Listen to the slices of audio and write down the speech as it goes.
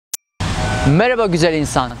Merhaba güzel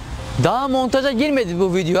insan. Daha montaja girmedi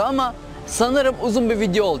bu video ama sanırım uzun bir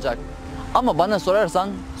video olacak. Ama bana sorarsan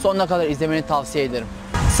sonuna kadar izlemeni tavsiye ederim.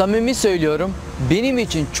 Samimi söylüyorum, benim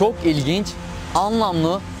için çok ilginç,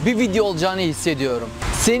 anlamlı bir video olacağını hissediyorum.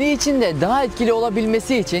 Senin için de daha etkili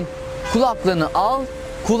olabilmesi için kulaklığını al,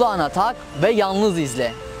 kulağına tak ve yalnız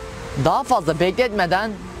izle. Daha fazla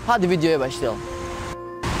bekletmeden hadi videoya başlayalım.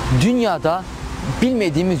 Dünyada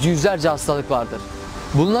bilmediğimiz yüzlerce hastalık vardır.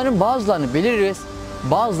 Bunların bazılarını biliriz,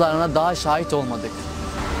 bazılarına daha şahit olmadık.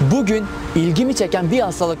 Bugün ilgimi çeken bir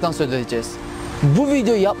hastalıktan söz edeceğiz. Bu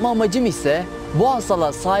videoyu yapma amacım ise bu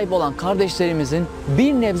hastalığa sahip olan kardeşlerimizin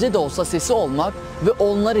bir nebze de olsa sesi olmak ve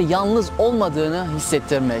onları yalnız olmadığını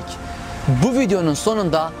hissettirmek. Bu videonun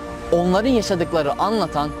sonunda onların yaşadıkları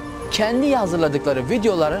anlatan, kendi hazırladıkları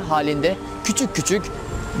videoları halinde küçük küçük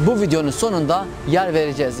bu videonun sonunda yer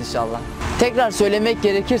vereceğiz inşallah. Tekrar söylemek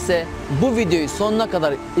gerekirse bu videoyu sonuna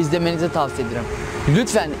kadar izlemenizi tavsiye ederim.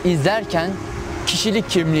 Lütfen izlerken kişilik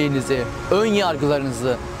kimliğinizi, ön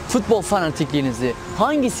yargılarınızı, futbol fanatikliğinizi,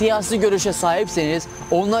 hangi siyasi görüşe sahipseniz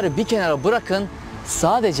onları bir kenara bırakın,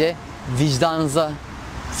 sadece vicdanınıza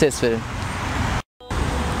ses verin.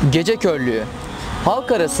 Gece körlüğü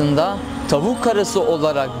halk arasında tavuk karası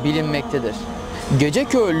olarak bilinmektedir. Gece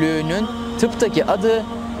körlüğünün tıptaki adı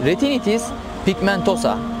retinitis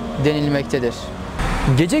pigmentosa denilmektedir.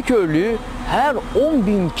 Gece körlüğü her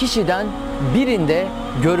 10.000 kişiden birinde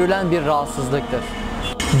görülen bir rahatsızlıktır.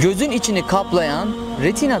 Gözün içini kaplayan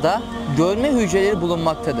retinada görme hücreleri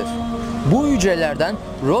bulunmaktadır. Bu hücrelerden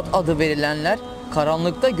rod adı verilenler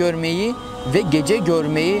karanlıkta görmeyi ve gece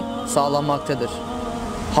görmeyi sağlamaktadır.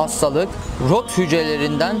 Hastalık rod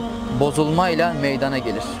hücrelerinden bozulmayla meydana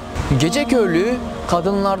gelir. Gece körlüğü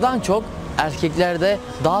kadınlardan çok erkeklerde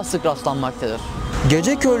daha sık rastlanmaktadır.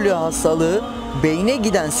 Gece körlüğü hastalığı beyne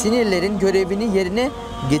giden sinirlerin görevini yerine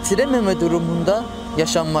getirememe durumunda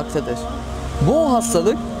yaşanmaktadır. Bu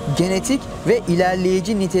hastalık genetik ve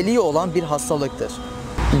ilerleyici niteliği olan bir hastalıktır.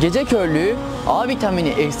 Gece körlüğü A vitamini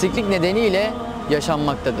eksiklik nedeniyle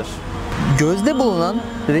yaşanmaktadır. Gözde bulunan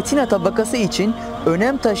retina tabakası için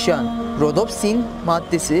önem taşıyan rodopsin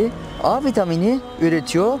maddesi A vitamini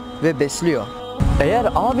üretiyor ve besliyor. Eğer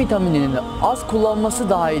A vitamininin az kullanması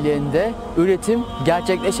dahilinde üretim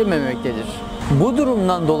gerçekleşememektedir. Bu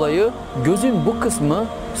durumdan dolayı gözün bu kısmı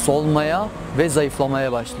solmaya ve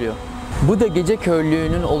zayıflamaya başlıyor. Bu da gece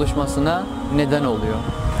körlüğünün oluşmasına neden oluyor.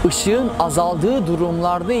 Işığın azaldığı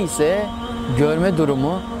durumlarda ise görme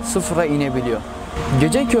durumu sıfıra inebiliyor.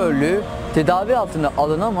 Gece körlüğü tedavi altına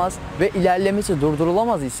alınamaz ve ilerlemesi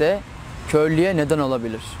durdurulamaz ise körlüğe neden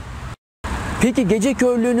olabilir. Peki gece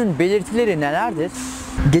körlüğünün belirtileri nelerdir?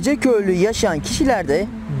 Gece körlüğü yaşayan kişilerde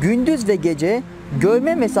gündüz ve gece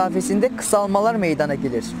görme mesafesinde kısalmalar meydana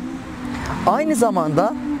gelir. Aynı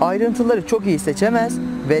zamanda ayrıntıları çok iyi seçemez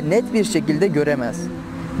ve net bir şekilde göremez.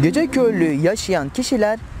 Gece körlüğü yaşayan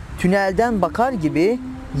kişiler tünelden bakar gibi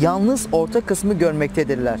yalnız orta kısmı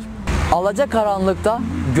görmektedirler. Alacakaranlıkta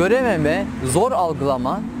görememe, zor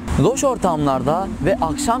algılama, loş ortamlarda ve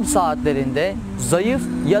akşam saatlerinde zayıf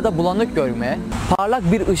ya da bulanık görme,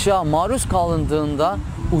 parlak bir ışığa maruz kalındığında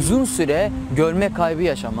uzun süre görme kaybı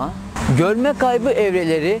yaşama, görme kaybı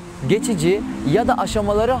evreleri geçici ya da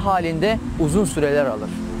aşamaları halinde uzun süreler alır.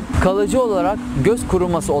 Kalıcı olarak göz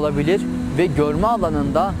kuruması olabilir ve görme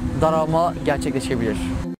alanında daralma gerçekleşebilir.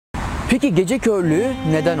 Peki gece körlüğü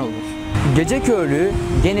neden olur? Gece körlüğü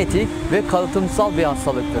genetik ve kalıtımsal bir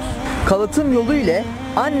hastalıktır. Kalıtım yolu ile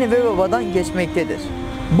anne ve babadan geçmektedir.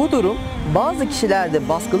 Bu durum bazı kişilerde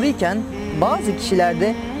baskılıyken bazı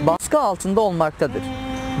kişilerde baskı altında olmaktadır.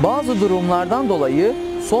 Bazı durumlardan dolayı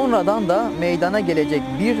sonradan da meydana gelecek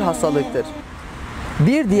bir hastalıktır.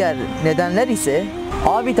 Bir diğer nedenler ise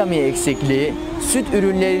A vitamini eksikliği, süt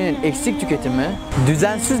ürünlerinin eksik tüketimi,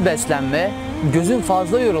 düzensiz beslenme, gözün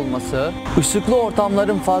fazla yorulması, ışıklı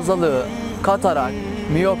ortamların fazlalığı, katarak,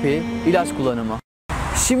 miyopi, ilaç kullanımı.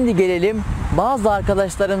 Şimdi gelelim bazı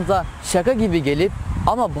arkadaşlarımıza şaka gibi gelip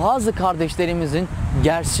ama bazı kardeşlerimizin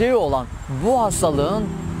gerçeği olan bu hastalığın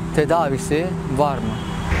tedavisi var mı?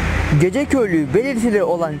 Gece körlüğü belirtileri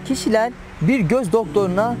olan kişiler bir göz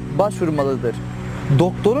doktoruna başvurmalıdır.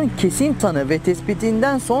 Doktorun kesin tanı ve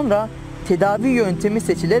tespitinden sonra tedavi yöntemi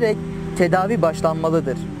seçilerek tedavi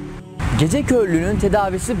başlanmalıdır. Gece körlüğünün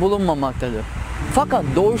tedavisi bulunmamaktadır. Fakat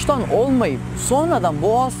doğuştan olmayıp sonradan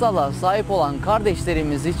bu hastalığa sahip olan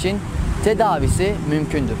kardeşlerimiz için tedavisi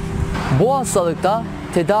mümkündür. Bu hastalıkta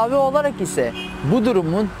tedavi olarak ise bu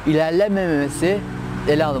durumun ilerlememesi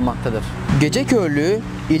ele alınmaktadır. Gece körlüğü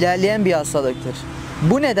ilerleyen bir hastalıktır.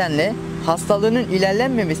 Bu nedenle hastalığının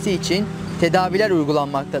ilerlenmemesi için tedaviler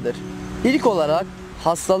uygulanmaktadır. İlk olarak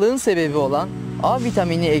hastalığın sebebi olan A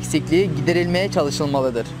vitamini eksikliği giderilmeye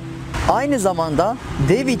çalışılmalıdır. Aynı zamanda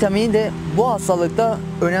D vitamini de bu hastalıkta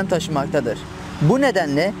önem taşımaktadır. Bu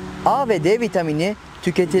nedenle A ve D vitamini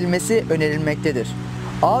tüketilmesi önerilmektedir.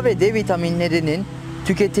 A ve D vitaminlerinin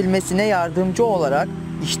tüketilmesine yardımcı olarak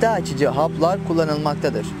iştah açıcı haplar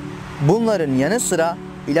kullanılmaktadır. Bunların yanı sıra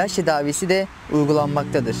ilaç tedavisi de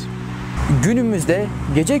uygulanmaktadır. Günümüzde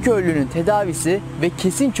gece körlüğünün tedavisi ve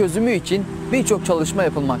kesin çözümü için birçok çalışma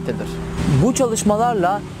yapılmaktadır. Bu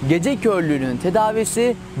çalışmalarla gece körlüğünün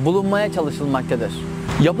tedavisi bulunmaya çalışılmaktadır.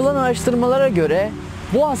 Yapılan araştırmalara göre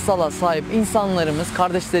bu hastalığa sahip insanlarımız,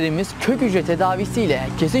 kardeşlerimiz kök hücre tedavisiyle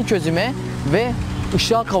kesin çözüme ve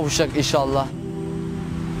ışığa kavuşacak inşallah.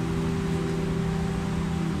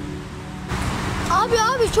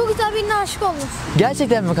 Abi çok güzel birine aşık olmuş.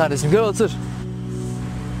 Gerçekten mi kardeşim? Gel otur.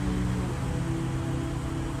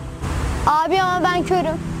 Abi ama ben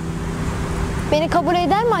körüm. Beni kabul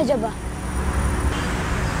eder mi acaba?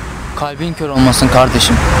 Kalbin kör olmasın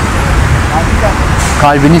kardeşim.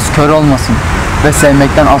 Kalbiniz kör olmasın ve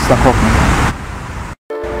sevmekten asla korkmayın.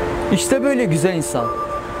 İşte böyle güzel insan.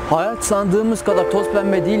 Hayat sandığımız kadar toz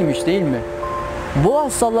pembe değilmiş, değil mi? Bu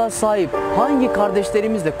hastalığa sahip hangi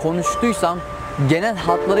kardeşlerimizle konuştuysam genel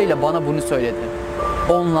hatlarıyla bana bunu söyledi.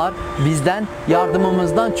 Onlar bizden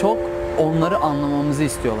yardımımızdan çok onları anlamamızı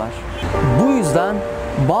istiyorlar. Bu yüzden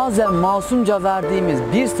bazen masumca verdiğimiz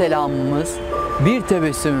bir selamımız, bir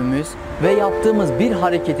tebessümümüz ve yaptığımız bir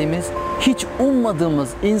hareketimiz hiç ummadığımız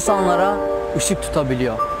insanlara ışık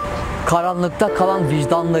tutabiliyor. Karanlıkta kalan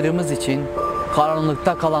vicdanlarımız için,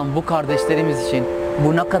 karanlıkta kalan bu kardeşlerimiz için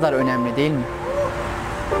bu ne kadar önemli, değil mi?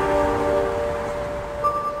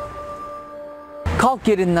 Kalk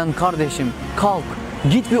yerinden kardeşim, kalk.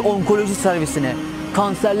 Git bir onkoloji servisine.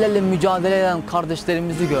 Kanserlerle mücadele eden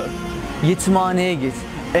kardeşlerimizi gör. Yetimhaneye git,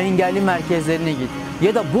 engelli merkezlerine git.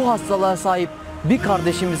 Ya da bu hastalığa sahip bir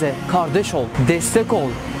kardeşimize kardeş ol, destek ol,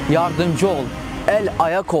 yardımcı ol, el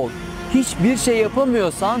ayak ol. Hiçbir şey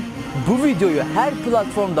yapamıyorsan bu videoyu her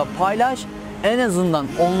platformda paylaş, en azından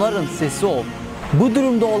onların sesi ol. Bu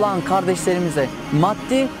durumda olan kardeşlerimize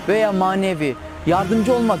maddi veya manevi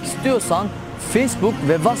yardımcı olmak istiyorsan Facebook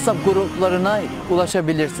ve WhatsApp gruplarına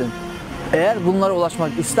ulaşabilirsin. Eğer bunlara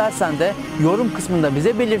ulaşmak istersen de yorum kısmında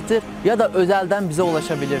bize belirtir ya da özelden bize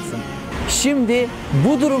ulaşabilirsin. Şimdi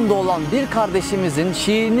bu durumda olan bir kardeşimizin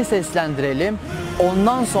şiirini seslendirelim.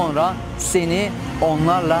 Ondan sonra seni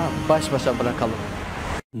onlarla baş başa bırakalım.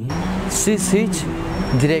 Siz hiç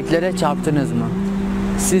direklere çarptınız mı?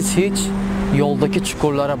 Siz hiç yoldaki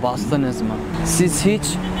çukurlara bastınız mı? Siz hiç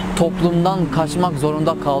toplumdan kaçmak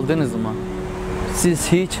zorunda kaldınız mı?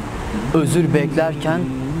 Siz hiç özür beklerken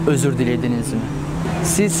özür dilediniz mi?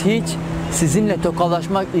 Siz hiç sizinle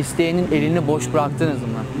tokalaşmak isteyenin elini boş bıraktınız mı?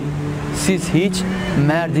 Siz hiç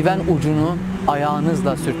merdiven ucunu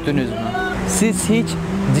ayağınızla sürttünüz mü? Siz hiç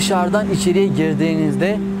dışarıdan içeriye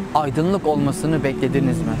girdiğinizde aydınlık olmasını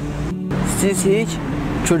beklediniz mi? Siz hiç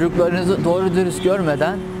çocuklarınızı doğru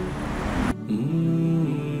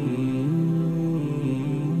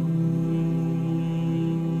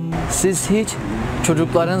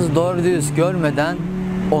dürüst görmeden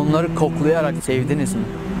onları koklayarak sevdiniz mi?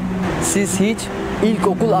 Siz hiç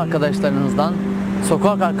ilkokul arkadaşlarınızdan,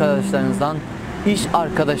 sokak arkadaşlarınızdan, iş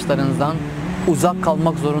arkadaşlarınızdan uzak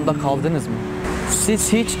kalmak zorunda kaldınız mı?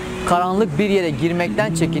 Siz hiç karanlık bir yere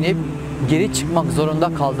girmekten çekinip geri çıkmak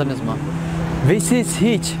zorunda kaldınız mı? Ve siz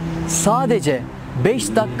hiç sadece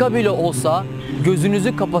 5 dakika bile olsa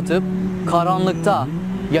gözünüzü kapatıp karanlıkta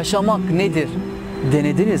yaşamak nedir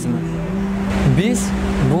denediniz mi? Biz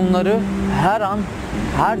bunları her an,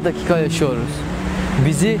 her dakika yaşıyoruz.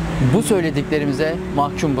 Bizi bu söylediklerimize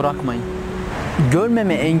mahkum bırakmayın.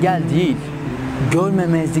 Görmeme engel değil,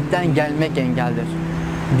 görmemezlikten gelmek engeldir.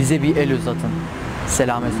 Bize bir el uzatın.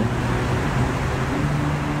 Selamete.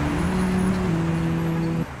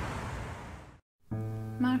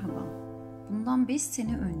 Merhaba. Bundan 5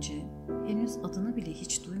 sene önce henüz adını bile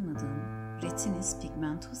hiç duymadığım retinitis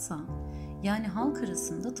pigmentosa, yani halk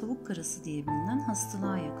arasında tavuk karası diye bilinen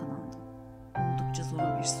hastalığa yakalandım. Oldukça zor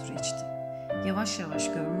bir süreçti. Yavaş yavaş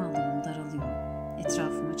görme alanım daralıyor,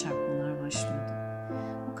 etrafıma çarpmalar başlıyordu.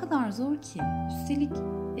 O kadar zor ki, üstelik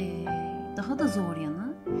daha da zor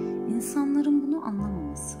yanı insanların bunu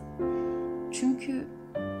anlamaması. Çünkü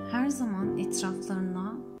her zaman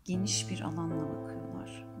etraflarına geniş bir alanla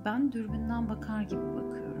bakıyorlar. Ben dürbünden bakar gibi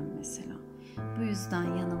bakıyorum mesela. Bu yüzden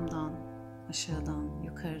yanımdan, aşağıdan,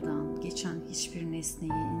 yukarıdan geçen hiçbir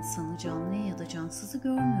nesneyi, insanı, canlıyı ya da cansızı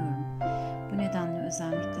görmüyorum. Bu nedenle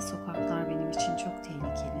özellikle sokaklar benim için çok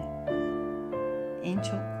tehlikeli. En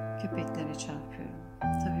çok köpeklere çarpıyorum.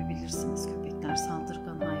 Tabii bilirsiniz, köpekler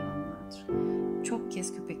saldırgan hayvanlardır. Çok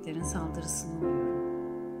kez köpeklerin saldırısına uğruyorum.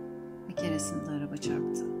 Bir keresinde araba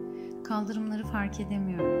çarptı. Kaldırımları fark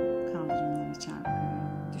edemiyorum. Kaldırımlara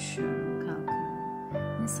çarpıyorum, düşüyorum,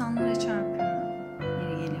 kalkıyorum. İnsanlara çarpıyorum.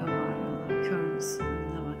 Yeri geliyor bağırıyorlar. Kör müsün?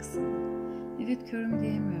 Önüne baksana. Evet, körüm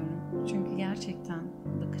diyemiyorum. Çünkü gerçekten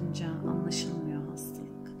bakınca anlaşılmıyor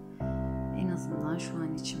hastalık. En azından şu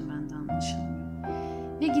an için bende anlaşılmıyor.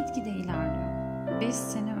 Ve gitgide ilerliyor. 5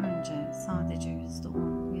 sene önce sadece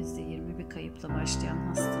 %10, %20 bir kayıpla başlayan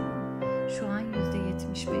hastalığım şu an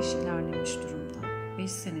 %75 ilerlemiş durumda.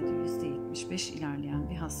 5 senede %75 ilerleyen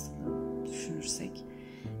bir hastalığı düşünürsek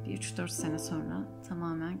bir 3-4 sene sonra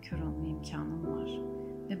tamamen kör olma imkanım var.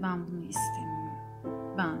 Ve ben bunu istemiyorum.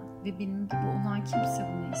 Ben ve benim gibi olan kimse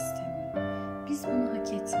bunu istemiyor. Biz bunu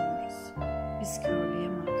hak etmiyoruz. Biz körlüğe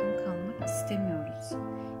mahkum kalmak istemiyoruz.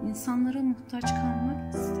 İnsanlara muhtaç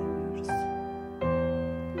kalmak istemiyoruz.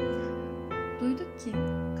 Duyduk ki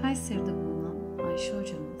Kayseri'de bulunan Ayşe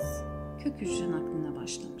hocamız kök hücre nakline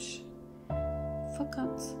başlamış.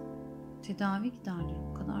 Fakat tedavi giderleri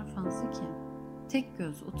o kadar fazla ki tek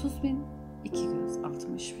göz 30.000, iki göz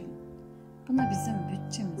 60.000. Buna bizim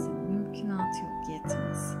bütçemizin mümkünatı yok,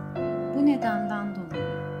 yetmez. Bu nedenden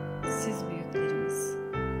dolayı siz büyüklerimiz,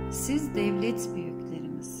 siz devlet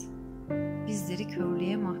büyüklerimiz bizleri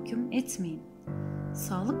körlüğe mahkum etmeyin.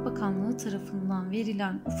 Sağlık Bakanlığı tarafından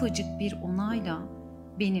verilen ufacık bir onayla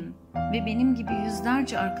benim ve benim gibi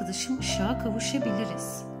yüzlerce arkadaşım ışığa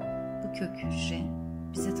kavuşabiliriz. Bu kök hücre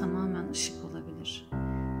bize tamamen ışık olabilir.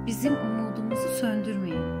 Bizim umudumuzu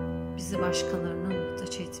söndürmeyin. Bizi başkalarına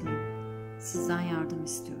muhtaç etmeyin. Sizden yardım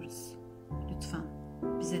istiyoruz. Lütfen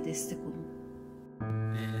bize destek olun.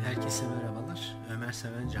 Herkese merhabalar. Ömer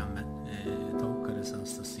Sevencan ben. Tavuk karası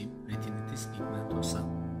hastasıyım. Retinitis pigmentosa.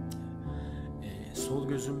 Sol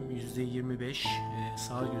gözüm %25,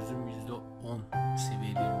 sağ gözüm %10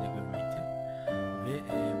 seviyelerinde görmekte. Ve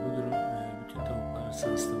bu durum bütün tavuk karası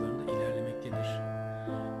hastalarında ilerlemektedir.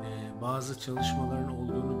 Bazı çalışmaların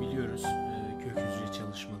olduğunu biliyoruz. Kök hücre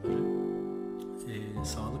çalışmaları.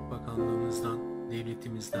 Sağlık Bakanlığımızdan,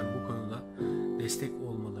 devletimizden bu konuda destek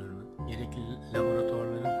olmalarını, gerekli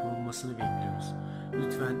laboratuvarların kurulmasını bekliyoruz.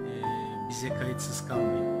 Lütfen bize kayıtsız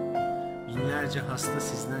kalmayın. Binlerce hasta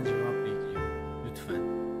sizden cevap bekliyor. Lütfen.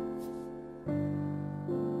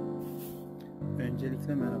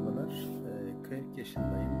 Öncelikle merhabalar. 40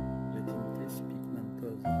 yaşındayım. Retinitis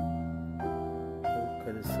pigmentosa. Tavuk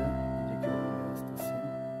karısı, gece körlüğü hastasıyım.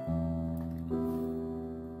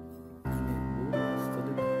 Bu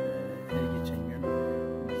hastalık her geçen gün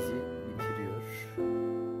bizi bitiriyor.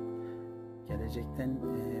 Gelecekten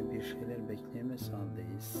bir şeyler bekleyemez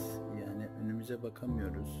haldeyiz. Yani önümüze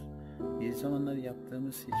bakamıyoruz. Bir zamanlar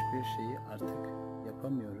yaptığımız hiçbir şeyi artık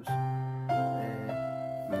yapamıyoruz.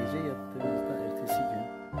 Gece yattığımızda ertesi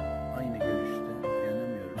gün aynı görüşte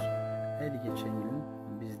uyanamıyoruz. Her geçen gün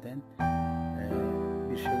bizden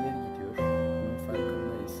bir şeyler gidiyor. Bunun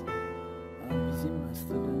farkındayız. Ama bizim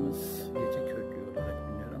hastalığımız gece körlüğü olarak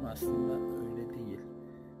biliniyor ama aslında öyle değil.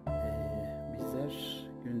 Bizler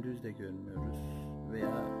gündüz de görmüyoruz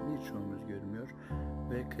veya birçoğumuz görmüyor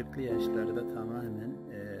ve 40'lı yaşlarda tamamen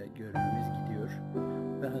görmemiz gidiyor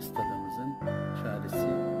ve hastalığımızın çaresi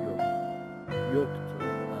yok. Yoktu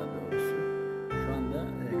daha doğrusu. Şu anda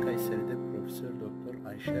Kayseri'de Profesör Doktor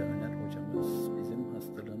Ayşe Öner hocamız bizim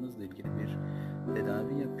hastalığımızla ilgili bir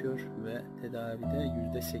tedavi yapıyor ve tedavide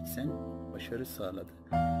 %80 başarı sağladı.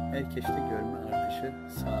 Herkeste görme artışı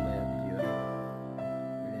sağlayabiliyor.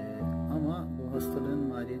 Ama bu hastalığın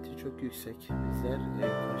maliyeti çok yüksek. Bizler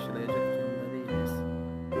karşılayacak durumda değiliz.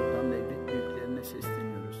 Buradan devlet büyüklerine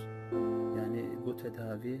sesleniyoruz. Yani bu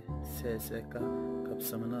tedavi SSK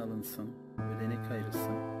kapsamına alınsın, ödenek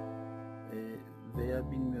ayrılsın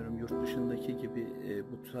veya bilmiyorum yurt dışındaki gibi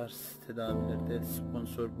bu tarz tedavilerde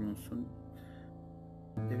sponsor bulunsun.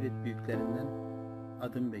 Devlet büyüklerinden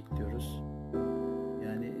adım bekliyoruz.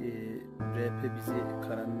 Yani RP bizi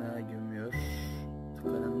karanlığa gömüyor.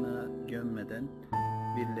 Karanlığa gömmeden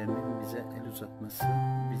birilerinin bize el uzatması,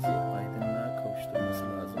 bizi aydınlığa kavuşturması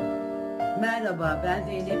lazım. Merhaba, ben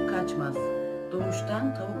Zeynep Kaçmaz.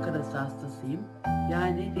 Doğuştan tavuk karası hastasıyım.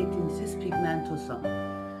 Yani retinitis pigmentosa.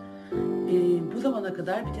 Bu zamana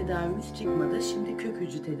kadar bir tedavimiz çıkmadı. Şimdi kök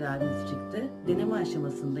hücre tedavimiz çıktı. Deneme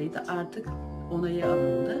aşamasındaydı. Artık onayı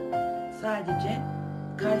alındı. Sadece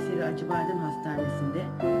Kayseri Acıbadem Hastanesi'nde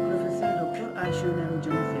Profesör Doktor Ayşe Öner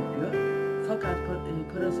hocamız yapıyor. Fakat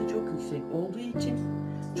parası çok yüksek olduğu için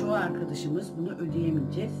çoğu arkadaşımız bunu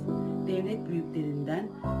ödeyemeyeceğiz. Devlet büyüklerinden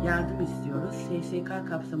yardım istiyoruz. SSK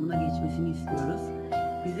kapsamına geçmesini istiyoruz.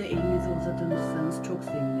 Bize elinizi uzatırsanız çok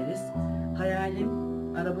seviniriz. Hayalim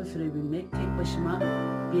araba sürebilmek, tek başıma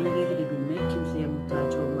bir yere gidebilmek, kimseye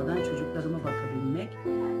muhtaç olmadan çocuklarıma bakabilmek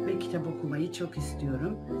ve kitap okumayı çok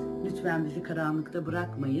istiyorum. Lütfen bizi karanlıkta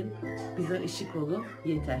bırakmayın. Bize ışık olun,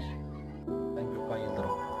 yeter. Ben Yıldırım.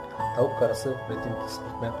 Tavuk karası retinitis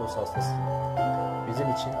pigmentosa hastasıyım.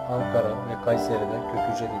 Bizim için Ankara ve Kayseri'de kök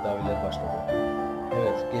hücre tedavileri başladı.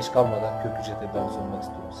 Evet, geç kalmadan kök hücre tedavisi olmak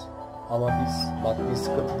istiyoruz. Ama biz maddi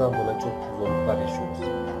sıkıntıdan dolayı çok zorluklar yaşıyoruz.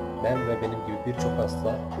 Ben ve benim gibi birçok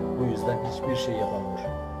hasta bu yüzden hiçbir şey yapamıyor.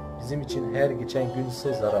 Bizim için her geçen gün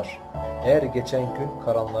ise zarar. Her geçen gün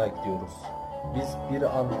karanlığa gidiyoruz. Biz bir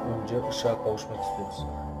an önce ışığa kavuşmak istiyoruz.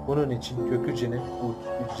 Bunun için kök hücrenin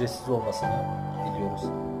ücretsiz olmasını diliyoruz.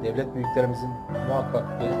 Devlet büyüklerimizin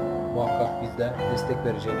muhakkak bizde destek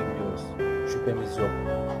vereceğini biliyoruz. Şüphemiz yok.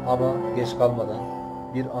 Ama geç kalmadan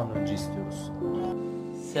bir an önce istiyoruz.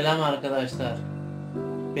 Selam arkadaşlar.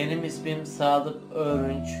 Benim ismim Sadık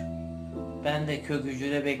Örünç. Ben de kök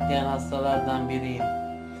hücre bekleyen hastalardan biriyim.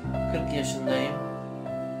 40 yaşındayım.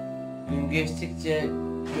 Gün geçtikçe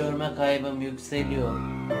görme kaybım yükseliyor.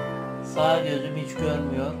 Sağ gözüm hiç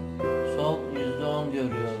görmüyor. Sol %10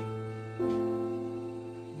 görüyor.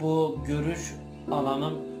 Bu görüş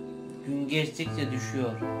alanım gün geçtikçe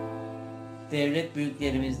düşüyor. Devlet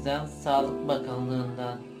büyüklerimizden, Sağlık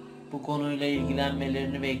Bakanlığı'ndan bu konuyla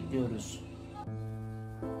ilgilenmelerini bekliyoruz.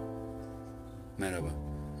 Merhaba,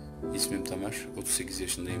 ismim Tamer, 38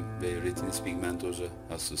 yaşındayım ve retinitis pigmentosa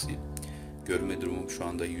hastasıyım. Görme durumum şu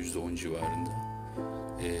anda %10 civarında.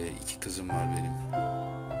 2 kızım var benim.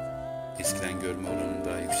 Eskiden görme oranım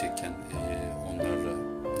daha yüksekken onlarla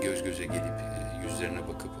göz göze gelip yüzlerine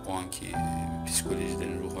bakıp o anki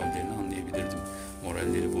psikolojilerini, ruh hallerini anlayabilirdim.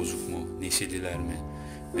 Moralleri bozuk mu, neşeliler mi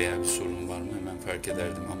veya bir sorun var mı hemen fark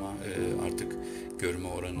ederdim ama artık görme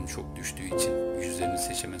oranım çok düştüğü için yüzlerini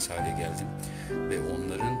seçemez hale geldim. Ve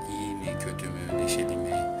onların iyi mi, kötü mü, neşeli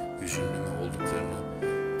mi, hüzünlü mü olduklarını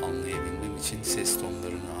anlayabilmem için ses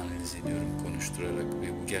tonlarını analiz ediyorum konuşturarak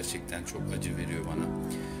ve bu gerçekten çok acı veriyor bana.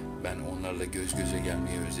 Ben onlarla göz göze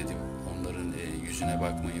gelmeyi özledim, onların yüzüne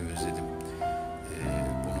bakmayı özledim.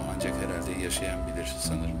 Bunu ancak herhalde yaşayan bilir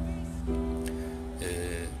sanırım.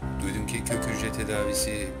 Duydum ki kök hücre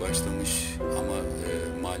tedavisi başlamış ama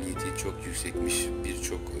maliyeti çok yüksekmiş.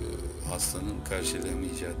 Birçok hastanın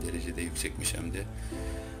karşılayamayacağı derecede yüksekmiş hem de.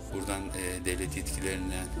 Buradan devlet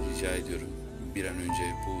yetkililerine rica ediyorum. Bir an önce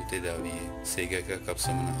bu tedaviyi SGK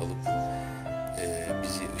kapsamına alıp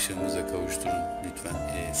bizi ışığımıza kavuşturun.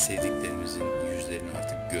 Lütfen sevdiklerimizin yüzlerini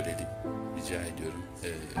artık görelim. Rica ediyorum.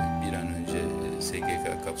 Bir an önce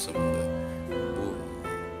SGK kapsamında bu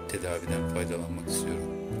tedaviden faydalanmak istiyorum.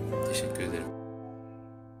 Teşekkür ederim.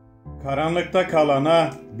 Karanlıkta kalana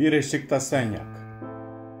bir ışık da sen yak.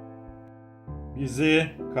 Bizi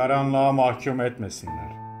karanlığa mahkum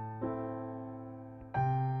etmesinler.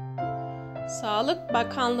 Sağlık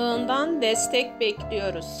Bakanlığı'ndan destek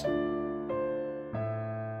bekliyoruz.